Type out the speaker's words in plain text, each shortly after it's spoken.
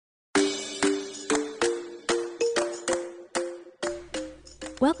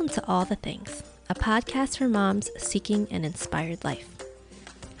Welcome to All the Things, a podcast for moms seeking an inspired life.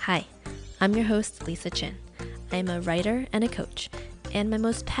 Hi, I'm your host, Lisa Chin. I am a writer and a coach, and my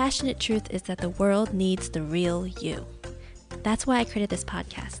most passionate truth is that the world needs the real you. That's why I created this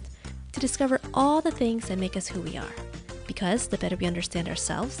podcast, to discover all the things that make us who we are. Because the better we understand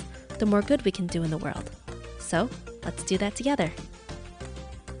ourselves, the more good we can do in the world. So, let's do that together.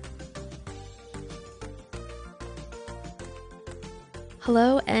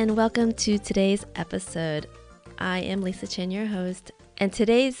 Hello and welcome to today's episode. I am Lisa Chin, your host, and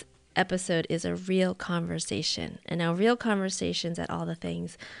today's episode is a real conversation. And now real conversations at All the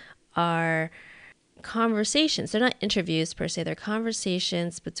Things are conversations. They're not interviews per se, they're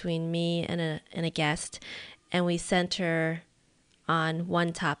conversations between me and a guest, and we center on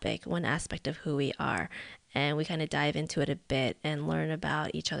one topic, one aspect of who we are. And we kind of dive into it a bit and learn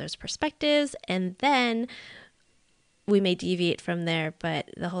about each other's perspectives, and then we may deviate from there, but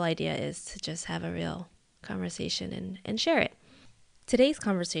the whole idea is to just have a real conversation and share it. Today's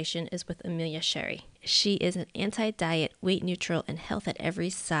conversation is with Amelia Sherry. She is an anti-diet, weight neutral, and health at every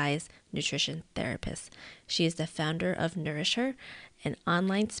size nutrition therapist. She is the founder of Nourish Her, an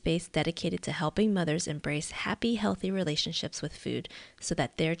online space dedicated to helping mothers embrace happy, healthy relationships with food so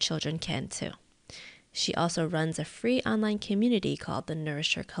that their children can too. She also runs a free online community called the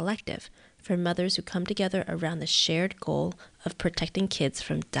Nourish Her Collective for mothers who come together around the shared goal of protecting kids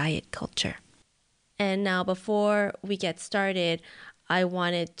from diet culture. And now before we get started, I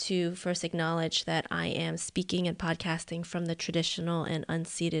wanted to first acknowledge that I am speaking and podcasting from the traditional and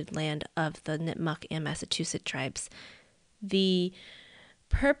unceded land of the Nipmuc and Massachusetts tribes. The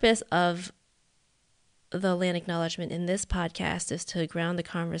purpose of the land acknowledgement in this podcast is to ground the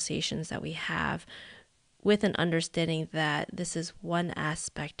conversations that we have with an understanding that this is one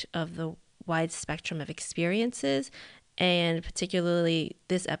aspect of the wide spectrum of experiences, and particularly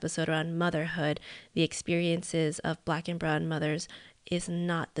this episode around motherhood, the experiences of Black and Brown mothers is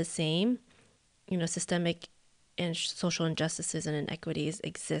not the same. Systemic and social injustices and inequities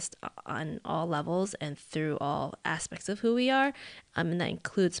exist on all levels and through all aspects of who we are, and that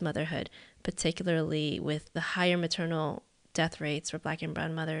includes motherhood, particularly with the higher maternal death rates for Black and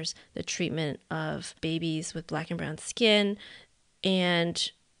Brown mothers, the treatment of babies with Black and brown skin,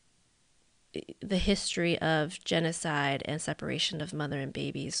 and the history of genocide and separation of mother and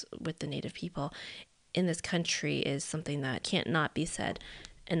babies with the Native people in this country is something that can't not be said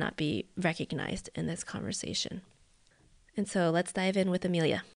and not be recognized in this conversation. And so let's dive in with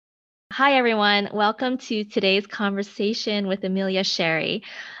Amelia. Hi, everyone. Welcome to today's conversation with Amelia Sherry.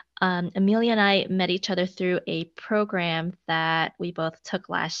 Amelia and I met each other through a program that we both took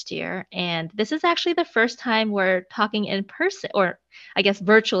last year. And this is actually the first time we're talking in person, or I guess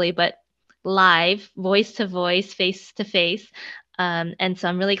virtually, but live, voice to voice, face to face. And so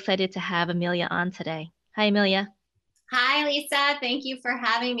I'm really excited to have Amelia on today. Hi, Amelia. Hi, Lisa. Thank you for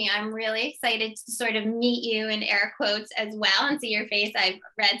having me. I'm really excited to sort of meet you in air quotes as well and see your face. I've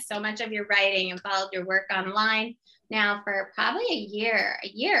read so much of your writing and followed your work online now for probably a year,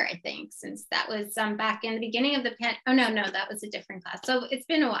 I think, since that was back in the beginning of the that was a different class. So it's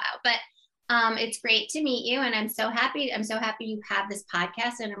been a while, but it's great to meet you. And I'm so happy you have this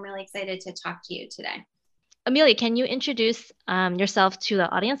podcast, and I'm really excited to talk to you today. Amelia, can you introduce yourself to the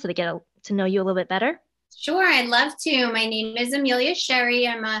audience so they get to know you a little bit better? Sure, I'd love to. My name is Amelia Sherry.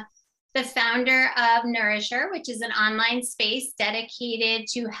 I'm the founder of Nourish Her, which is an online space dedicated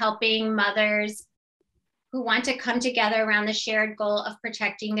to helping mothers who want to come together around the shared goal of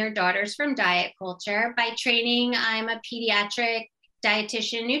protecting their daughters from diet culture. By training, I'm a pediatric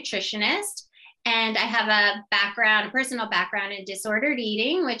dietitian nutritionist, and I have a personal background in disordered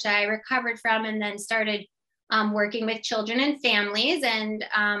eating, which I recovered from and then started working with children and families, and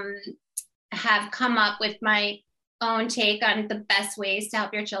have come up with my own take on the best ways to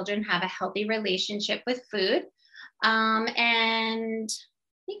help your children have a healthy relationship with food. And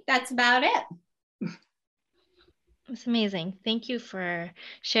I think that's about it. It's amazing. Thank you for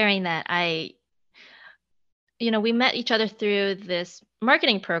sharing that. We met each other through this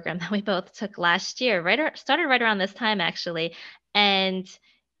marketing program that we both took last year, started right around this time, actually. And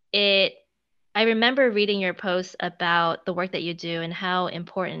I remember reading your posts about the work that you do and how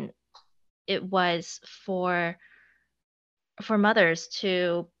important it was for mothers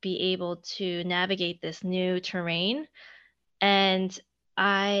to be able to navigate this new terrain. And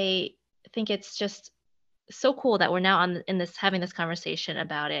I think it's just so cool that we're now having this conversation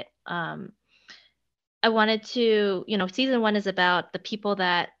about it. I wanted to, season 1 is about the people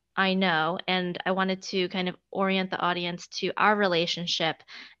that I know, and I wanted to kind of orient the audience to our relationship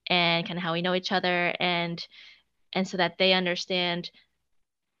and kind of how we know each other, and so that they understand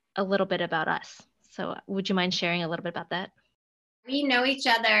a little bit about us. So would you mind sharing a little bit about that? We know each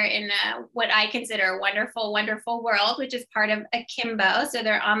other in what I consider a wonderful, wonderful world, which is part of Akimbo. So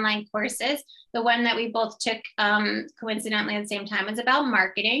they're online courses. The one that we both took coincidentally at the same time was about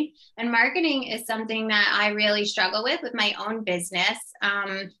marketing. And marketing is something that I really struggle with my own business.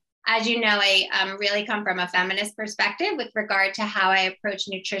 As you know, I really come from a feminist perspective with regard to how I approach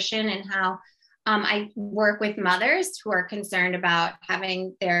nutrition and how I work with mothers who are concerned about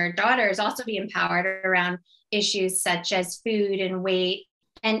having their daughters also be empowered around issues such as food and weight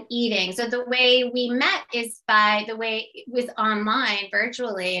and eating. So the way we met is by the way it was online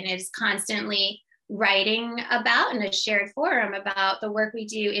virtually, and it is constantly writing about in a shared forum about the work we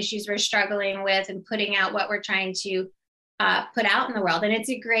do, issues we're struggling with, and putting out what we're trying to put out in the world. And it's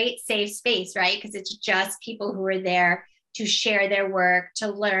a great safe space, right? Because it's just people who are there to share their work, to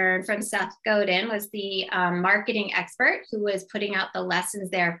learn from. Seth Godin was the marketing expert who was putting out the lessons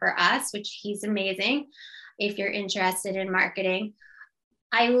there for us, which he's amazing if you're interested in marketing.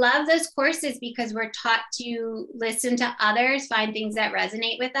 I love those courses because we're taught to listen to others, find things that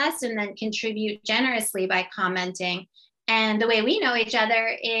resonate with us, and then contribute generously by commenting. And the way we know each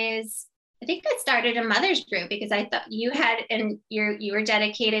other is, I think I started a mother's group because I thought you had, and you were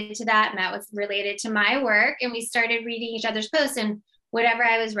dedicated to that, and that was related to my work. And we started reading each other's posts, and whatever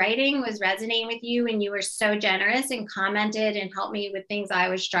I was writing was resonating with you, and you were so generous and commented and helped me with things I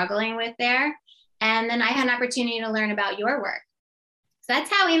was struggling with there. And then I had an opportunity to learn about your work. So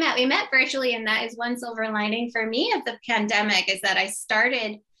that's how we met. We met virtually, and that is one silver lining for me of the pandemic, is that I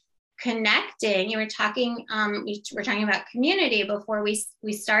started connecting. You were talking, we were talking about community before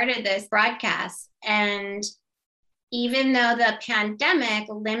we started this broadcast. And even though the pandemic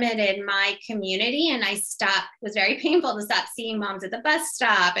limited my community and I stopped, it was very painful to stop seeing moms at the bus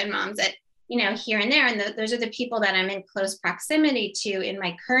stop and moms at, here and there. And those are the people that I'm in close proximity to in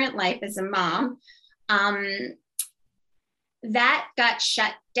my current life as a mom. That got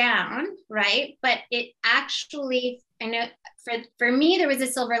shut down, right? But it actually, I know for me, there was a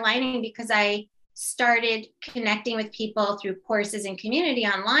silver lining because I started connecting with people through courses and community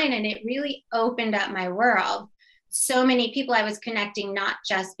online, and it really opened up my world. So many people I was connecting, not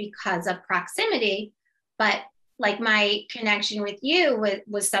just because of proximity, but like my connection with you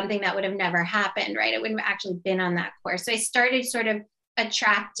was something that would have never happened, right? It wouldn't have actually been on that course. So I started sort of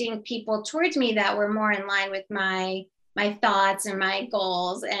attracting people towards me that were more in line with my thoughts and my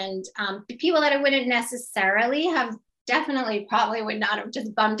goals, and people that I wouldn't necessarily have, definitely probably would not have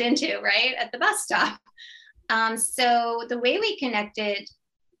just bumped into right at the bus stop. So the way we connected,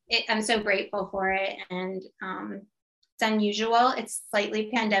 I'm so grateful for it. And it's unusual. It's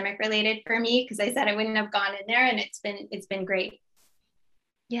slightly pandemic related for me because I said I wouldn't have gone in there, and it's been great.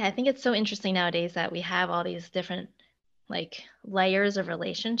 Yeah, I think it's so interesting nowadays that we have all these different like layers of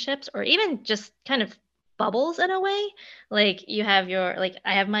relationships, or even just kind of bubbles in a way. Like you have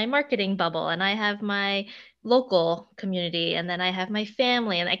I have my marketing bubble, and I have my local community, and then I have my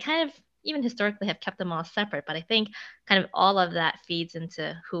family, and I kind of even historically have kept them all separate, but I think kind of all of that feeds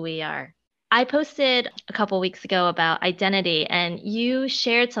into who we are. I posted a couple weeks ago about identity, and you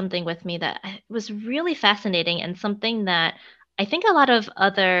shared something with me that was really fascinating and something that I think a lot of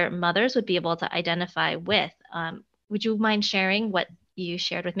other mothers would be able to identify with. Would you mind sharing what you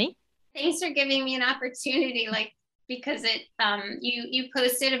shared with me? Thanks for giving me an opportunity, because it you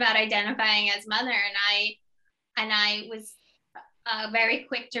posted about identifying as mother, and I was very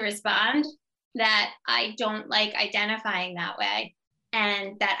quick to respond that I don't like identifying that way,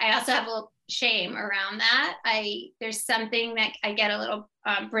 and that I also have a little shame around that. There's something that I get a little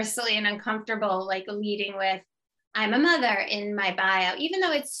bristly and uncomfortable, like leading with "I'm a mother" in my bio, even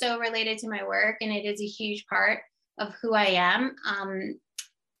though it's so related to my work and it is a huge part of who I am.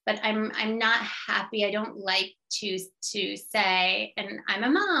 But I'm not happy. I don't like to say, and I'm a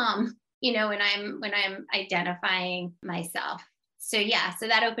mom, when I'm identifying myself. So yeah, so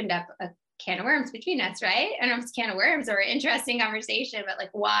that opened up a can of worms between us, right? I don't know if it's a can of worms or an interesting conversation, but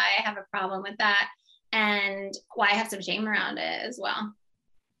like why I have a problem with that and why I have some shame around it as well.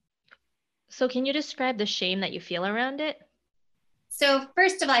 So can you describe the shame that you feel around it? So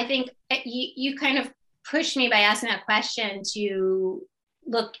first of all, I think you kind of pushed me by asking that question to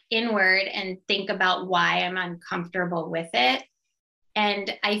look inward and think about why I'm uncomfortable with it.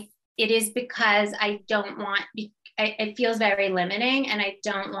 And it is because I don't want, it feels very limiting, and I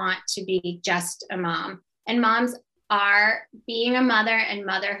don't want to be just a mom. And moms are, being a mother and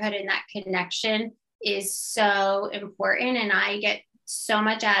motherhood and that connection is so important. And I get so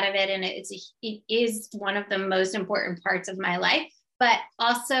much out of it. And it is one of the most important parts of my life. But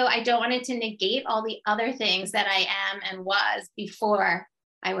also, I don't want it to negate all the other things that I am and was before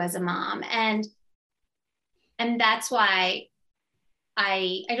I was a mom. And that's why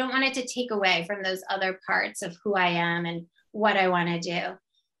I don't want it to take away from those other parts of who I am and what I want to do.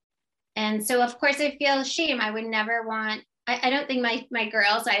 And so of course I feel shame. I would never want, I don't think my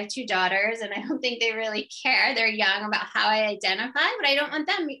girls, I have two daughters, and I don't think they really care. They're young about how I identify, but I don't want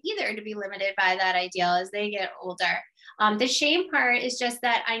them either to be limited by that ideal as they get older. The shame part is just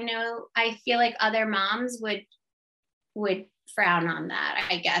that I feel like other moms would frown on that,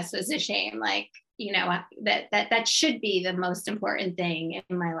 I guess, was a shame. Like, that should be the most important thing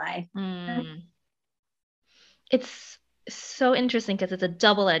in my life. It's so interesting because it's a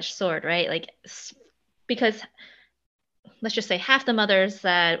double-edged sword, right? Like, because let's just say half the mothers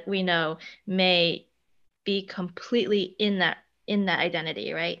that we know may be completely in that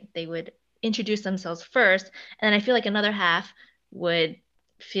identity, right? They would introduce themselves first, and then I feel like another half would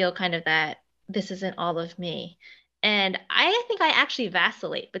feel kind of that this isn't all of me. And I think I actually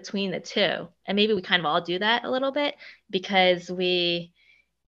vacillate between the two. And maybe we kind of all do that a little bit because it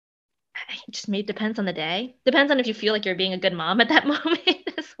just maybe depends on the day. Depends on if you feel like you're being a good mom at that moment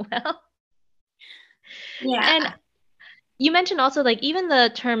as well. Yeah. And you mentioned also like even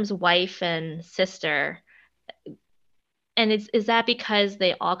the terms wife and sister, and is that because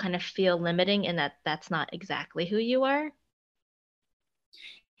they all kind of feel limiting and that's not exactly who you are?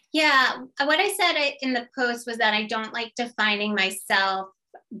 Yeah, what I said in the post was that I don't like defining myself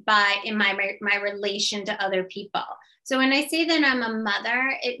in my relation to other people. So when I say that I'm a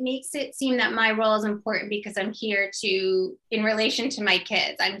mother, it makes it seem that my role is important because I'm here in relation to my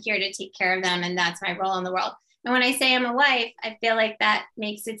kids, I'm here to take care of them, and that's my role in the world. And when I say I'm a wife, I feel like that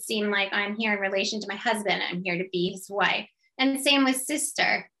makes it seem like I'm here in relation to my husband. I'm here to be his wife. And same with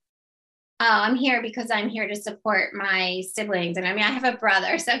sister. I'm here because I'm here to support my siblings. And I mean, I have a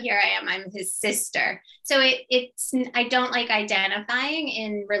brother, so here I am, I'm his sister. So I don't like identifying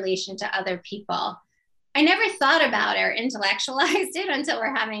in relation to other people. I never thought about or intellectualized it until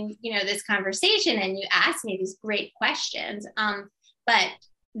we're having, this conversation and you asked me these great questions. But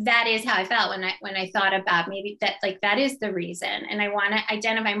that is how I felt when I thought about maybe that, like, that is the reason. And I want to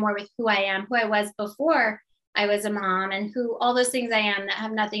identify more with who I am, who I was before I was a mom, and who all those things I am that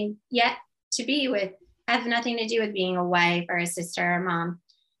have nothing yet to be with, have nothing to do with being a wife or a sister or a mom.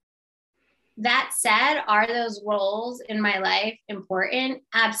 That said, are those roles in my life important?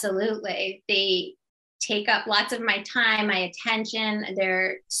 Absolutely. They take up lots of my time, my attention.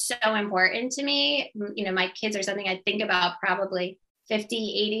 They're so important to me. My kids are something I think about probably 50,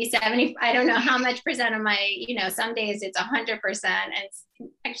 80, 70. I don't know how much percent of my, some days it's 100%. And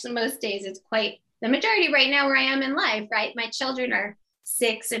actually most days it's quite the majority right now where I am in life, right? My children are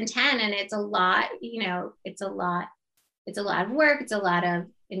 6 and 10, and it's a lot, it's a lot of work. It's a lot of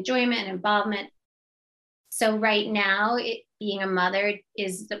enjoyment and involvement. So right now, being a mother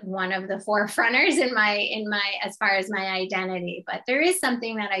is one of the forefronters in my as far as my identity. But there is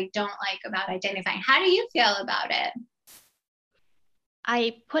something that I don't like about identifying. How do you feel about it?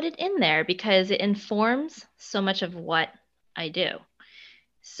 I put it in there because it informs so much of what I do.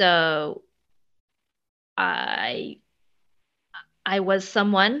 So I I was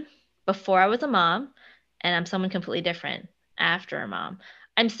someone before I was a mom, and I'm someone completely different after a mom.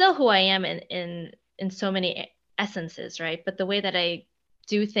 I'm still who I am in so many essences, right? But the way that I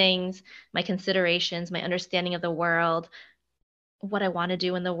do things, my considerations, my understanding of the world, what I want to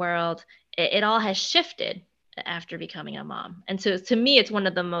do in the world, it all has shifted after becoming a mom. And so to me, it's one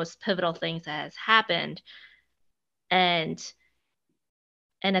of the most pivotal things that has happened. And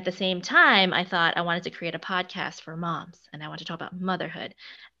at the same time, I thought I wanted to create a podcast for moms and I want to talk about motherhood.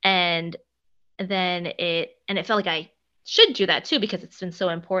 And it felt like I should do that too because it's been so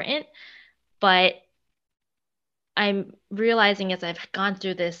important. But I'm realizing as I've gone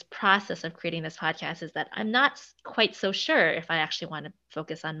through this process of creating this podcast is that I'm not quite so sure if I actually want to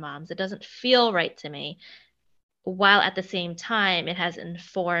focus on moms. It doesn't feel right to me, while at the same time it has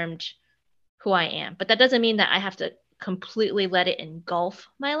informed who I am. But that doesn't mean that I have to completely let it engulf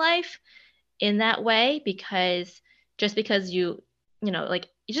my life in that way, because just because like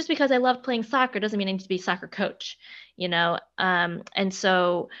just because I love playing soccer doesn't mean I need to be a soccer coach, and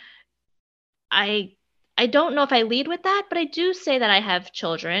so I I don't know if I lead with that, but I do say that I have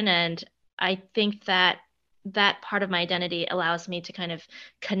children, and I think that that part of my identity allows me to kind of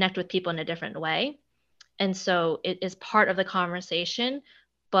connect with people in a different way. And so it is part of the conversation,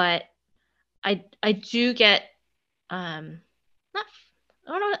 but I do get not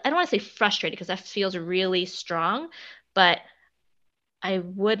I don't want to say frustrated because that feels really strong, but I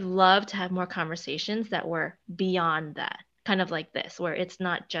would love to have more conversations that were beyond that, kind of like this, where it's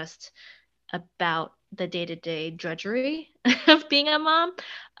not just about the day-to-day drudgery of being a mom.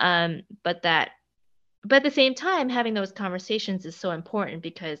 But at the same time, having those conversations is so important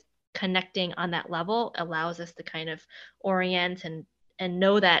because connecting on that level allows us to kind of orient and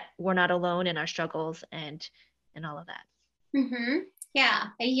know that we're not alone in our struggles and all of that. Mm-hmm. Yeah,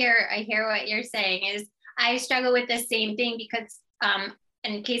 I hear what you're saying. Is I struggle with the same thing because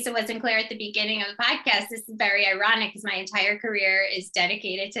in case it wasn't clear at the beginning of the podcast, this is very ironic because my entire career is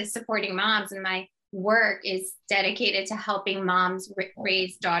dedicated to supporting moms, and my work is dedicated to helping moms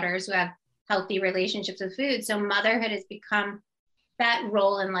raise daughters who have healthy relationships with food. So motherhood has become that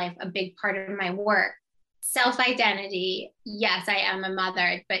role in life a big part of my work. Self-identity, yes, I am a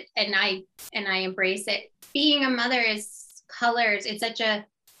mother, but and I embrace it. Being a mother is colors. It's such a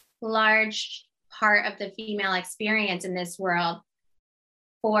large part of the female experience in this world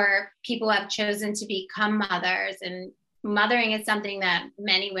for people who have chosen to become mothers. And mothering is something that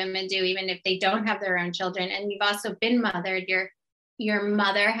many women do, even if they don't have their own children. And you've also been mothered. Your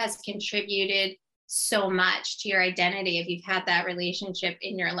mother has contributed so much to your identity if you've had that relationship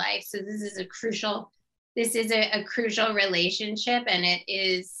in your life. So this is a crucial relationship, and it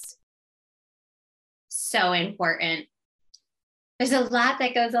is so important. There's a lot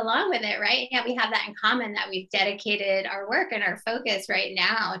that goes along with it, right? Yeah, we have that in common, that we've dedicated our work and our focus right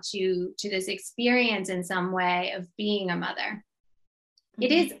now to this experience in some way of being a mother.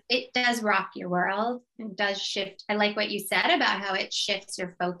 Mm-hmm. It does rock your world. It does shift. I like what you said about how it shifts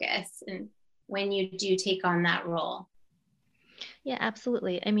your focus and when you do take on that role. Yeah,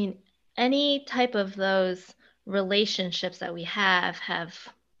 absolutely. I mean, any type of those relationships that we have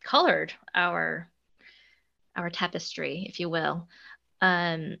colored our tapestry, if you will.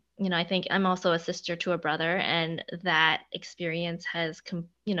 I think I'm also a sister to a brother, and that experience has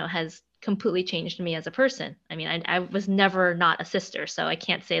completely changed me as a person. I mean, I was never not a sister, so I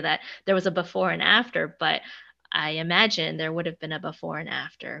can't say that there was a before and after, but I imagine there would have been a before and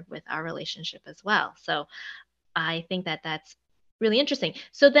after with our relationship as well. So I think that that's really interesting.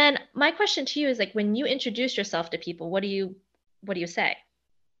 So then my question to you is, like, when you introduce yourself to people, what do you say?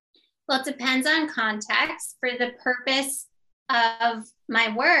 Well, it depends on context. For the purpose of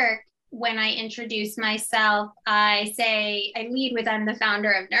my work, when I introduce myself, I lead with I'm the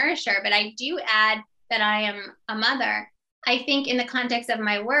founder of Nourisher, but I do add that I am a mother. I think in the context of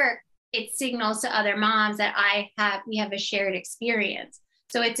my work, it signals to other moms that we have a shared experience.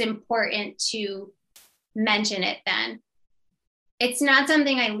 So it's important to mention it then. It's not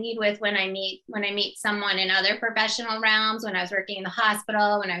something I lead with when I meet someone in other professional realms, when I was working in the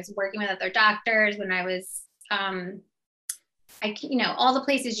hospital, when I was working with other doctors, when I was, all the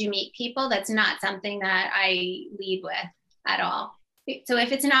places you meet people, that's not something that I lead with at all. So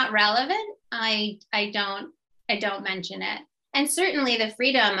if it's not relevant, I don't mention it. And certainly the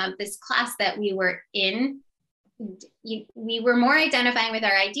freedom of this class that we were in, we were more identifying with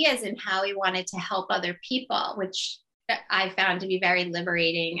our ideas and how we wanted to help other people, which I found to be very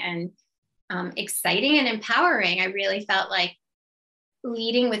liberating and exciting and empowering. I really felt like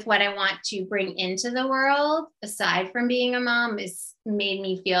leading with what I want to bring into the world, aside from being a mom, made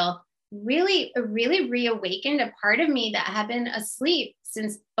me feel really reawakened a part of me that had been asleep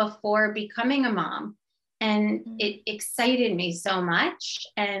since before becoming a mom. And it excited me so much.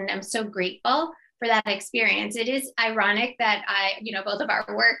 And I'm so grateful for that experience. It is ironic that both of our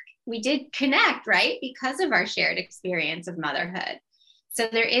work, we did connect, right? Because of our shared experience of motherhood. So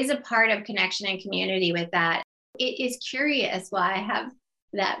there is a part of connection and community with that. It is curious why I have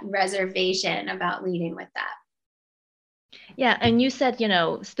that reservation about leading with that. Yeah. And you said,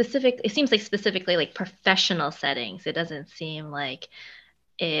 it seems like specifically like professional settings. It doesn't seem like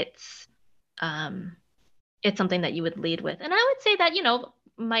it's something that you would lead with. And I would say that,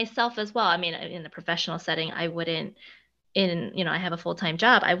 myself as well. I mean, in a professional setting, I wouldn't, I have a full-time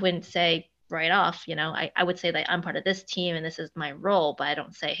job. I wouldn't say right off, I would say that I'm part of this team and this is my role, but I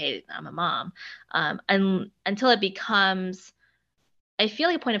don't say, hey, I'm a mom. And until it becomes, I feel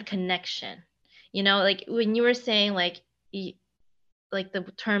like a point of connection, like when you were saying like the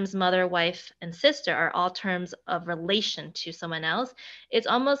terms mother, wife, and sister are all terms of relation to someone else. It's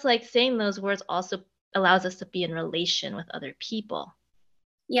almost like saying those words also allows us to be in relation with other people.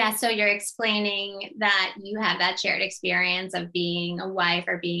 Yeah, so you're explaining that you have that shared experience of being a wife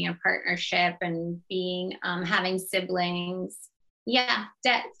or being in a partnership and being having siblings. Yeah,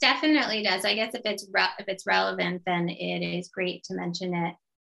 definitely does. I guess if it's relevant, then it is great to mention it.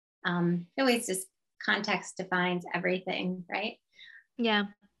 Always just context defines everything, right? Yeah,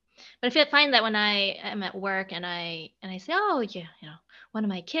 but if I find that when I am at work and I say, oh yeah, one of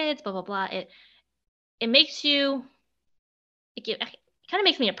my kids, blah blah blah, it makes you, it kind of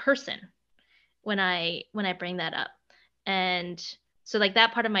makes me a person. when I bring that up. And so like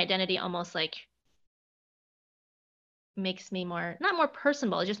that part of my identity almost like makes me more, not more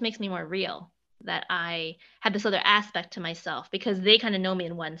personable, it just makes me more real, that I have this other aspect to myself because they kind of know me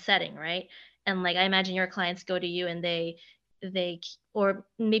in one setting, right? And like I imagine your clients go to you and they or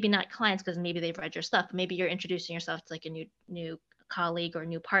maybe not clients because maybe they've read your stuff, maybe you're introducing yourself to like a new colleague or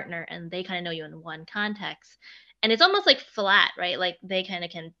new partner and they kind of know you in one context. And it's almost like flat, right? Like they kind of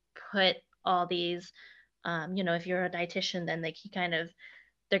can put all these if you're a dietitian, then like he kind of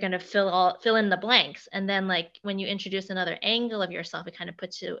they're going to fill in the blanks, and then like when you introduce another angle of yourself, it kind of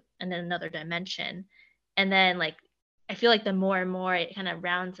puts you in another dimension. And then like I feel like the more and more it kind of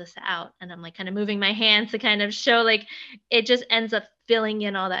rounds us out, and I'm like kind of moving my hands to kind of show like it just ends up filling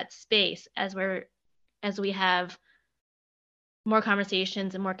in all that space as we have more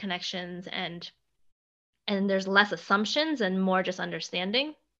conversations and more connections, and there's less assumptions and more just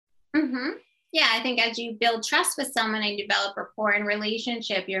understanding. Mm-hmm. Yeah, I think as you build trust with someone and develop rapport and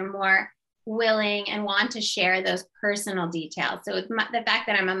relationship, you're more willing and want to share those personal details. So the fact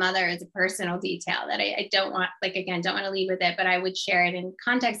that I'm a mother is a personal detail that I don't want, like, again, don't want to leave with it, but I would share it in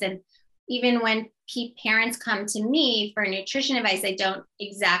context. And even when parents come to me for nutrition advice, they don't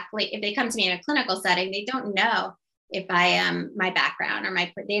exactly, if they come to me in a clinical setting, they don't know if I am my background or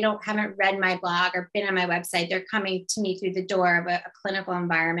they haven't read my blog or been on my website. They're coming to me through the door of a clinical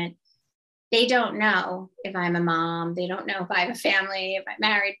environment. They don't know if I'm a mom. They don't know if I have a family, if I'm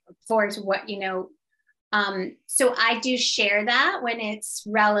married, for what, so I do share that when it's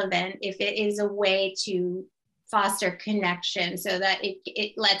relevant, if it is a way to foster connection so that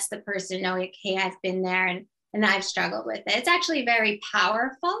it lets the person know, like, hey, I've been there and I've struggled with it. It's actually very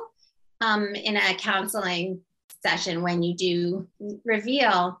powerful in a counseling session when you do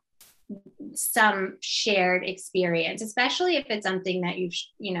reveal some shared experience, especially if it's something that you're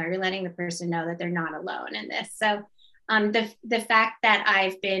letting the person know that they're not alone in this. So the fact that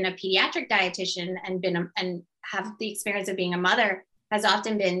I've been a pediatric dietitian and have the experience of being a mother has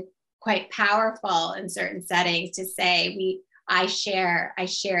often been quite powerful in certain settings to say I share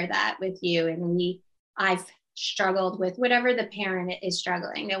that with you, and I've struggled with whatever the parent is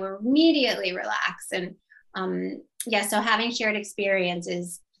struggling, that we're immediately relaxed. And so having shared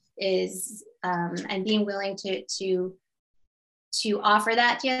experiences is and being willing to offer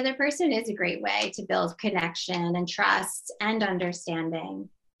that to the other person is a great way to build connection and trust and understanding.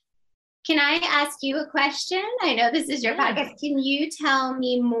 Can I ask you a question? I know this is your podcast. Can you tell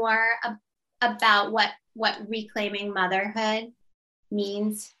me more about what reclaiming motherhood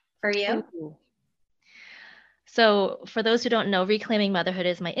means for you? Ooh. So for those who don't know, Reclaiming Motherhood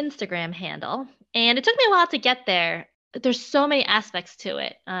is my Instagram handle. And it took me a while to get there. There's so many aspects to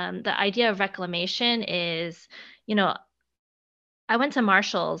it. The idea of reclamation is, I went to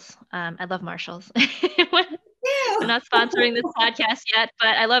Marshall's. I love Marshall's. They're not sponsoring this podcast yet,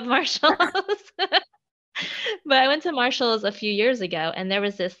 but I love Marshall's. But I went to Marshall's a few years ago, and there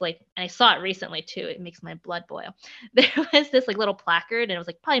was this and I saw it recently too. It makes my blood boil. There was this little placard, and it was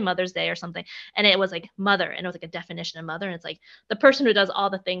probably Mother's Day or something, and it was mother, and it was a definition of mother, and it's the person who does all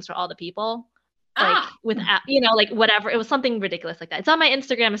the things for all the people, without whatever. It was something ridiculous like that. It's on my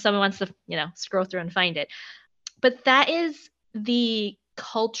Instagram if someone wants to scroll through and find it. But that is the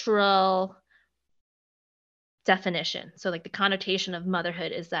cultural definition. So the connotation of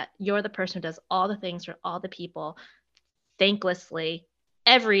motherhood is that you're the person who does all the things for all the people thanklessly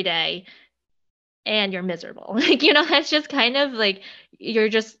every day, and you're miserable. That's just kind of you're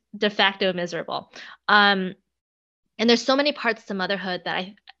just de facto miserable. And there's so many parts to motherhood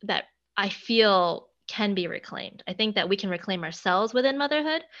that I feel can be reclaimed. I think that we can reclaim ourselves within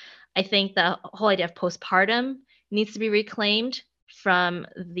motherhood. I think the whole idea of postpartum needs to be reclaimed from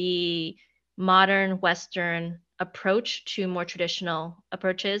the modern Western approach to more traditional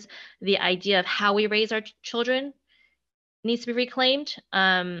approaches. The idea of how we raise our children needs to be reclaimed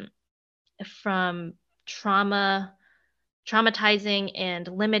from traumatizing and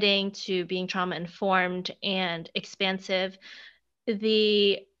limiting to being trauma informed and expansive.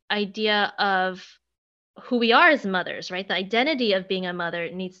 The idea of who we are as mothers, right? The identity of being a mother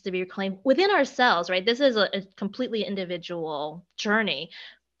needs to be reclaimed within ourselves, right? This is a completely individual journey,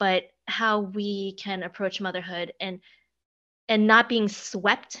 but how we can approach motherhood and not being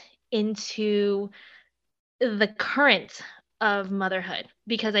swept into the current of motherhood,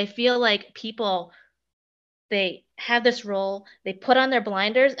 because I feel like people, they have this role, they put on their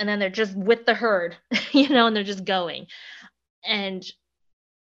blinders, and then they're just with the herd, and they're just going. And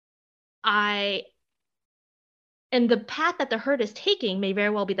the path that the herd is taking may very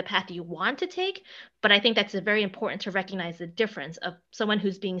well be the path you want to take, but I think that's very important to recognize the difference of someone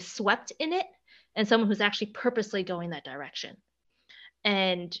who's being swept in it and someone who's actually purposely going that direction.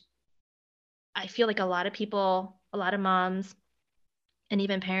 And I feel like a lot of people, a lot of moms, and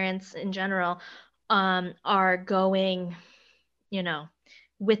even parents in general, are going, you know,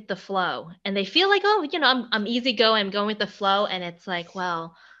 with the flow, and they feel like, oh, I'm easygoing, I'm going with the flow, and it's like,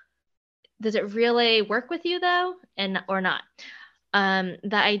 well, does it really work with you though, and or not? The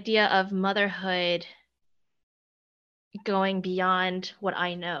idea of motherhood going beyond what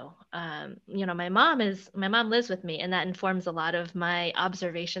I know. My mom lives with me, and that informs a lot of my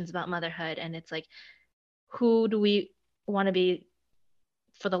observations about motherhood. And it's like, who do we want to be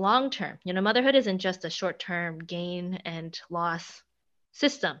for the long term? Motherhood isn't just a short term gain and loss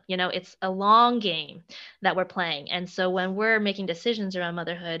system. It's a long game that we're playing. And so when we're making decisions around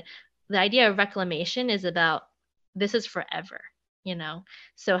motherhood, the idea of reclamation is about, this is forever.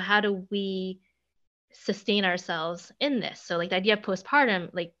 So how do we sustain ourselves in this? So like the idea of postpartum,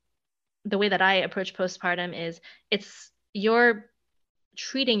 like the way that I approach postpartum is, you're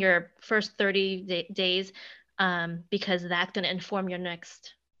treating your first 30 days, because that's going to inform your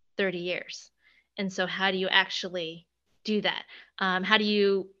next 30 years. And so how do you actually do that? How do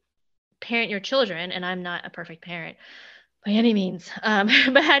you parent your children? And I'm not a perfect parent by any means,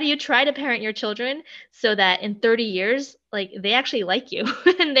 but how do you try to parent your children so that in 30 years, like, they actually like you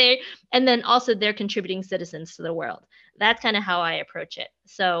and then also they're contributing citizens to the world? That's kind of how I approach it.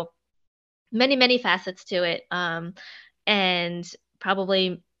 So many, many facets to it, and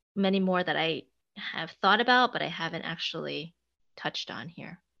probably many more that I have thought about, but I haven't actually touched on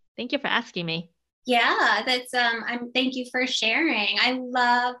here. Thank you for asking me. Yeah, that's thank you for sharing.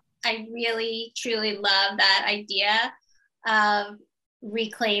 I really truly love that idea of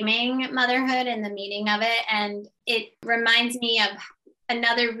reclaiming motherhood and the meaning of it. And it reminds me of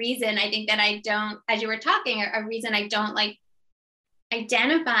another reason I think that I don't, as you were talking, a reason I don't like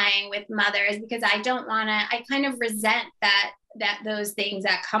identifying with mother is because I don't want to, I kind of resent that those things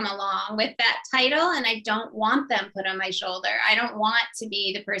that come along with that title, and I don't want them put on my shoulder. I don't want to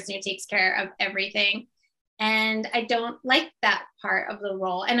be the person who takes care of everything, and I don't like that part of the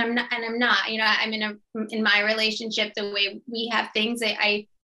role. And I'm not, I'm in my relationship, the way we have things, my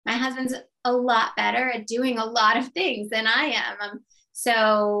husband's a lot better at doing a lot of things than I am.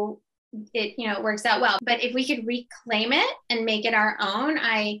 So it works out well. But if we could reclaim it and make it our own,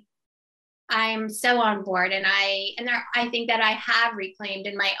 I'm so on board. And I think that I have reclaimed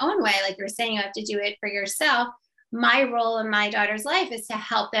in my own way. Like you're saying, you have to do it for yourself. My role in my daughter's life is to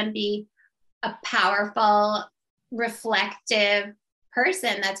help them be a powerful, reflective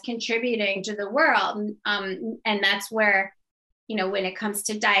person that's contributing to the world. And that's where, when it comes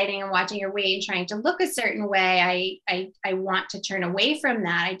to dieting and watching your weight and trying to look a certain way, I want to turn away from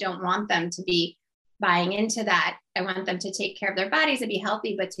that. I don't want them to be buying into that. I want them to take care of their bodies and be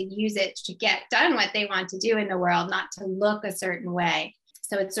healthy, but to use it to get done what they want to do in the world, not to look a certain way.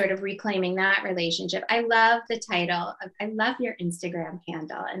 So it's sort of reclaiming that relationship. I love the title. I love your Instagram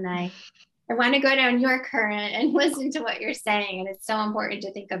handle. And I want to go down your current and listen to what you're saying. And it's so important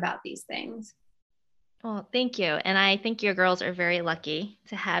to think about these things. Well, thank you. And I think your girls are very lucky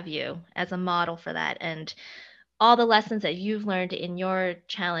to have you as a model for that. And all the lessons that you've learned in your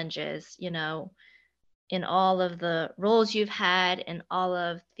challenges, in all of the roles you've had and all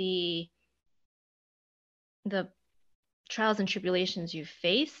of the trials and tribulations you've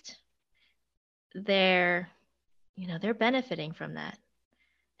faced, they're benefiting from that.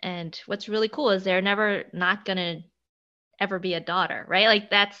 And what's really cool is they're never not going to ever be a daughter, right? Like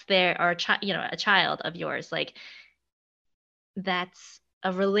that's a child of yours. Like that's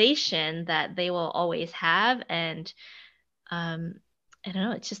a relation that they will always have. And I don't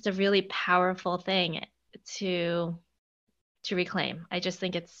know, it's just a really powerful thing to reclaim. I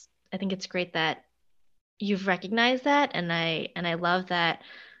think it's great that you've recognized that, and I love that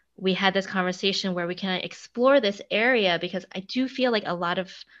we had this conversation where we can explore this area, because I do feel like a lot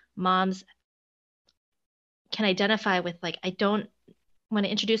of moms can identify with, like, I don't want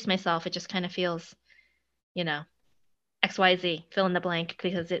to introduce myself. It just kind of feels, XYZ, fill in the blank,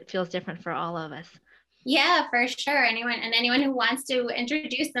 because it feels different for all of us. Yeah, for sure. Anyone who wants to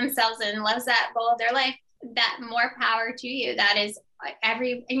introduce themselves and loves that role of their life, that more power to you. That is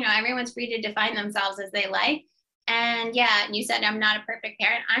everyone's free to define themselves as they like. And yeah, you said I'm not a perfect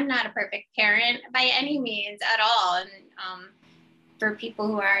parent. I'm not a perfect parent by any means at all. And for people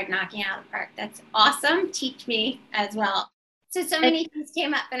who are knocking out of the park, that's awesome. Teach me as well. So many things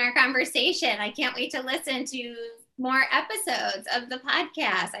came up in our conversation. I can't wait to listen to more episodes of the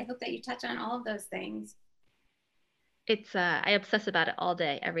podcast. I hope that you touch on all of those things. it's I obsess about it all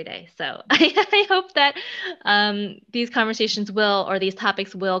day, every day. So I hope that these conversations will, or these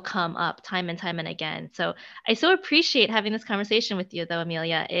topics will come up time and again. So I so appreciate having this conversation with you, though,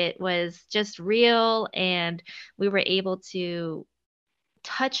 Amelia. It was just real, and we were able to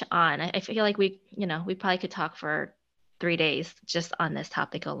touch on. I feel like we probably could talk for 3 days just on this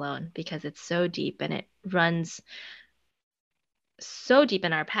topic alone because it's so deep and it runs so deep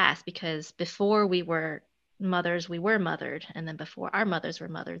in our past because before we were mothers, we were mothered. And then before our mothers were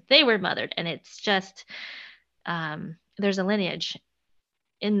mothered, they were mothered. And it's just, there's a lineage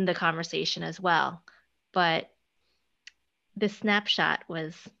in the conversation as well. But this snapshot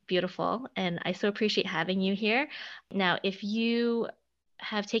was beautiful. And I so appreciate having you here. Now, if you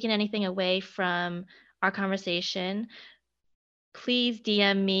have taken anything away from our conversation, please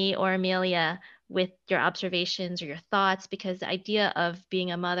DM me or Amelia with your observations or your thoughts because the idea of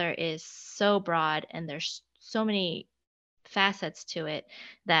being a mother is so broad and there's so many facets to it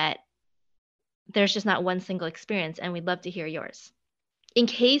that there's just not one single experience, and we'd love to hear yours. In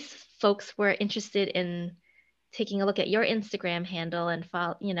case folks were interested in taking a look at your Instagram handle and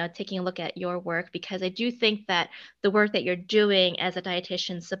taking a look at your work, because I do think that the work that you're doing as a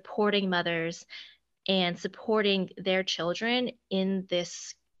dietitian, supporting mothers and supporting their children in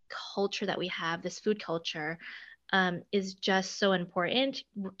this culture that we have, this food culture, is just so important.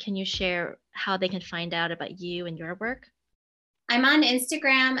 Can you share how they can find out about you and your work? I'm on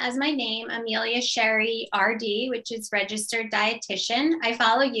Instagram as my name, Amelia Sherry RD, which is registered dietitian. I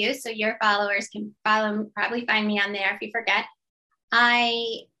follow you, so your followers can probably find me on there if you forget.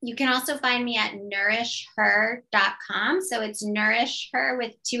 You can also find me at nourishher.com. So it's nourish her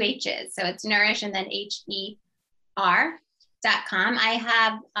with 2 H's. So it's nourish and then HER.com. I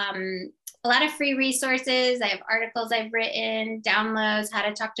have a lot of free resources. I have articles I've written, downloads, how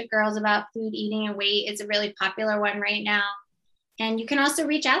to talk to girls about food, eating, and weight. It's a really popular one right now. And you can also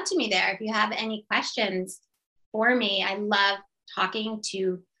reach out to me there if you have any questions for me. I love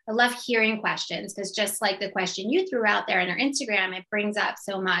hearing questions because just like the question you threw out there on our Instagram, it brings up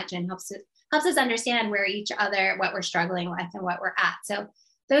so much and helps us understand what we're struggling with and what we're at. So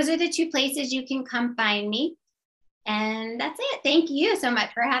those are the 2 places you can come find me. And that's it. Thank you so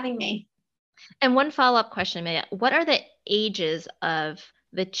much for having me. And one follow-up question, Amelia. What are the ages of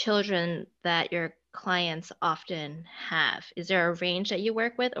the children that your clients often have? Is there a range that you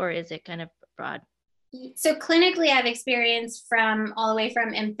work with, or is it kind of broad? So clinically, I've experienced from all the way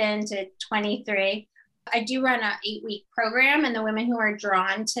from infant to 23. I do run an 8-week program, and the women who are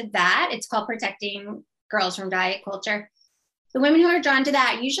drawn to that, it's called Protecting Girls from Diet Culture. The women who are drawn to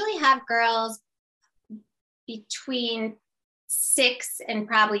that usually have girls between 6 and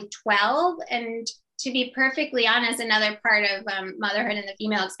probably 12. And to be perfectly honest, another part of motherhood and the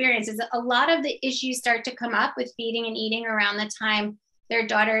female experience is a lot of the issues start to come up with feeding and eating around the time their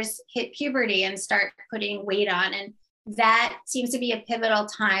daughters hit puberty and start putting weight on. And that seems to be a pivotal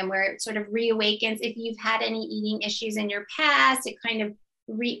time where it sort of reawakens. If you've had any eating issues in your past, it kind of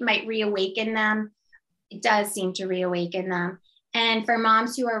might reawaken them. It does seem to reawaken them. And for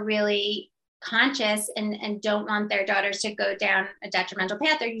moms who are really conscious and don't want their daughters to go down a detrimental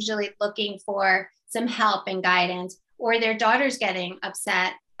path, they're usually looking for some help and guidance, or their daughter's getting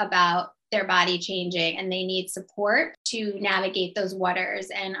upset about their body changing and they need support to navigate those waters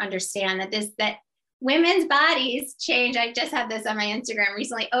and understand that women's bodies change. I just had this on my Instagram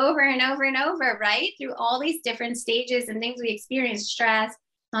recently, over and over and over, right? Through all these different stages and things we experience: stress,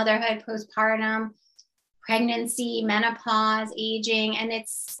 motherhood, postpartum, pregnancy, menopause, aging. And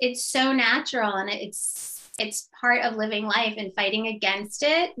it's so natural, and it's part of living life, and fighting against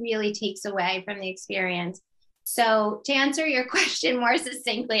it really takes away from the experience. So to answer your question more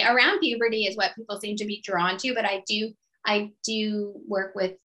succinctly, around puberty is what people seem to be drawn to, but I do work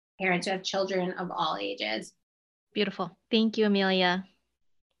with parents who have children of all ages. Beautiful. Thank you, Amelia.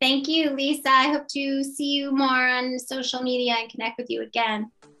 Thank you, Lisa. I hope to see you more on social media and connect with you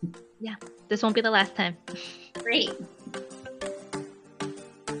again. Yeah, this won't be the last time. Great.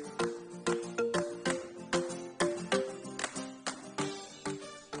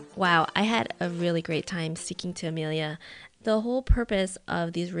 Wow, I had a really great time speaking to Amelia. The whole purpose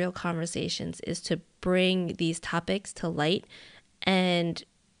of these real conversations is to bring these topics to light and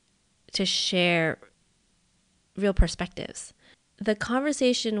to share real perspectives. The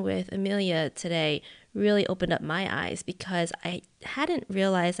conversation with Amelia today really opened up my eyes because I hadn't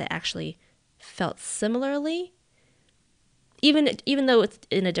realized I actually felt similarly, even though it's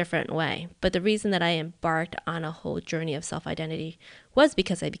in a different way. But the reason that I embarked on a whole journey of self-identity was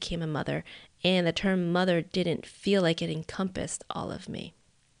because I became a mother, and the term mother didn't feel like it encompassed all of me.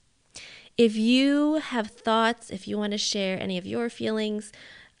 If you have thoughts, if you want to share any of your feelings,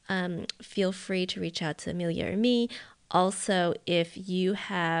 feel free to reach out to Amelia or me. Also, if you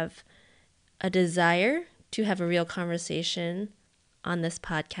have a desire to have a real conversation on this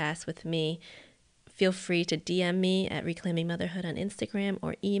podcast with me, feel free to DM me at Reclaiming Motherhood on Instagram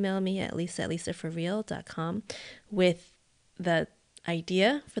or email me at lisa@lisaforreal.com with the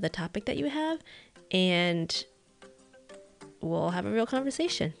idea for the topic that you have, and we'll have a real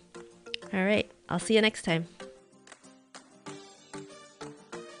conversation. All right, I'll see you next time.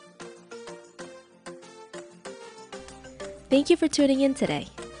 Thank you for tuning in today.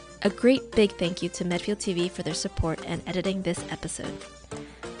 A great big thank you to Medfield TV for their support and editing this episode.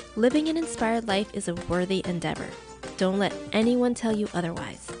 Living an inspired life is a worthy endeavor. Don't let anyone tell you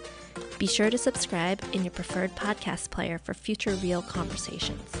otherwise. Be sure to subscribe in your preferred podcast player for future real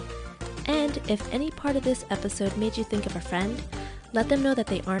conversations. And if any part of this episode made you think of a friend, let them know that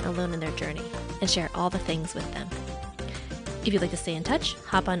they aren't alone in their journey and share all the things with them. If you'd like to stay in touch,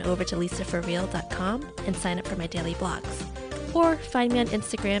 hop on over to lisaforreal.com and sign up for my daily blogs. Or find me on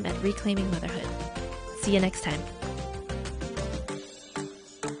Instagram at Reclaiming Motherhood. See you next time.